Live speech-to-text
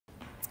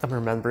I'm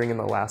remembering in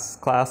the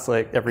last class,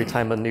 like every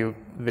time a new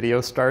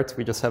video starts,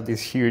 we just have these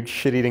huge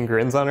shit-eating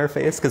grins on our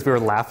face because we were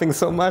laughing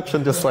so much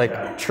and just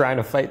like trying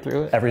to fight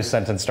through it. Every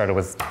sentence started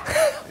with,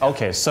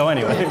 okay, so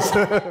anyways.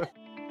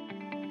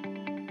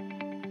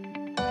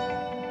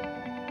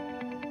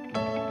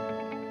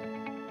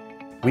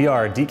 We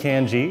are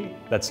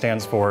DKNG, that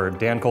stands for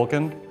Dan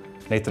Colkin,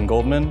 Nathan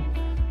Goldman.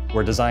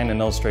 We're a design and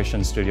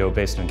illustration studio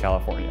based in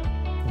California.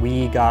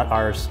 We got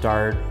our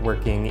start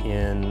working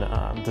in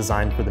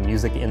design for the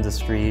music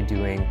industry,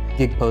 doing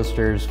gig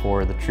posters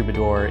for the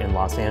Troubadour in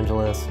Los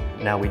Angeles.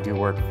 Now we do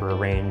work for a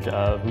range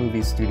of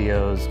movie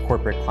studios,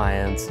 corporate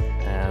clients,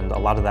 and a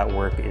lot of that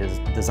work is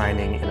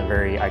designing in a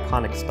very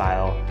iconic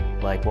style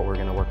like what we're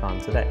going to work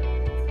on today.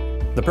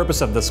 The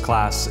purpose of this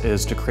class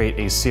is to create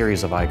a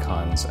series of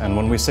icons, and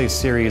when we say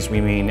series,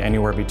 we mean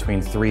anywhere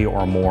between 3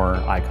 or more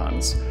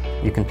icons.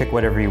 You can pick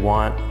whatever you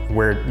want.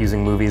 We're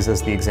using movies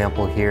as the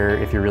example here.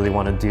 If you really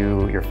want to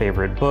do your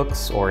favorite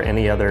books or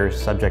any other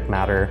subject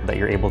matter that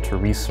you're able to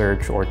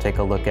research or take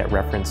a look at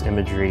reference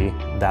imagery,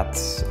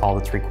 that's all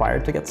that's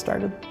required to get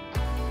started.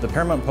 The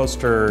Paramount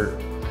poster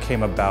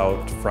came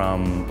about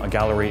from a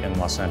gallery in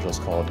Los Angeles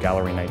called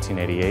Gallery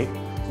 1988.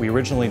 We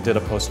originally did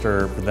a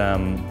poster for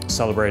them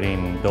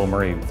celebrating Bill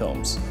Murray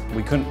films.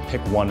 We couldn't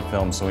pick one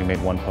film, so we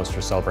made one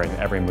poster celebrating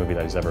every movie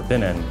that he's ever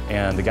been in.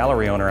 And the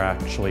gallery owner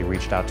actually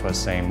reached out to us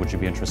saying, would you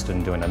be interested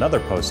in doing another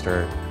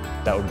poster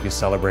that would be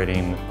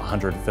celebrating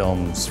 100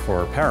 films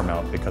for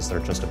Paramount because they're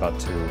just about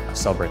to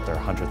celebrate their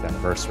 100th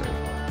anniversary.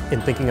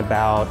 In thinking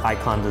about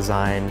icon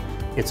design,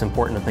 it's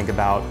important to think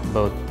about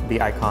both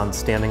the icons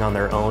standing on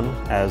their own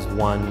as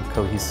one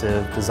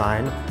cohesive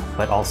design,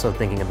 but also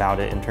thinking about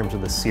it in terms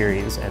of the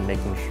series and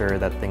making sure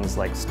that things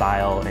like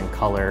style and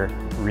color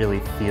really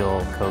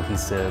feel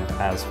cohesive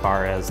as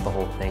far as the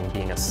whole thing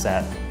being a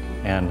set.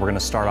 And we're going to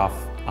start off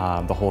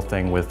the whole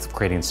thing with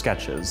creating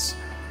sketches.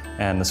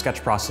 And the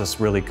sketch process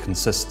really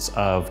consists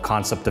of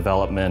concept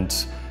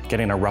development,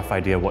 getting a rough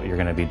idea of what you're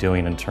going to be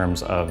doing in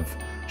terms of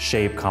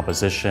shape,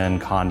 composition,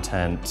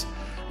 content,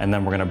 and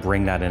then we're going to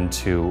bring that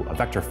into a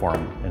vector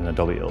form in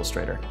Adobe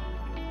Illustrator.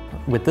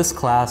 With this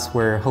class,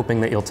 we're hoping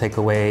that you'll take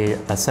away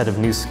a set of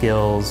new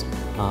skills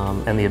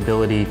and the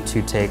ability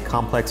to take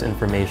complex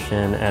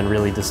information and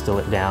really distill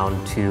it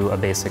down to a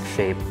basic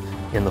shape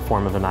in the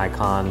form of an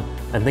icon,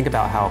 and think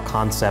about how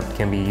concept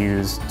can be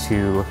used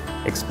to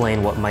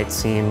explain what might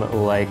seem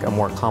like a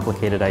more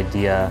complicated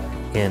idea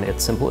in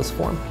its simplest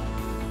form.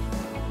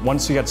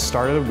 Once you get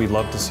started, we'd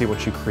love to see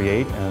what you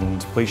create,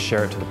 and please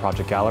share it to the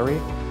project gallery.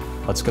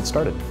 Let's get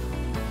started.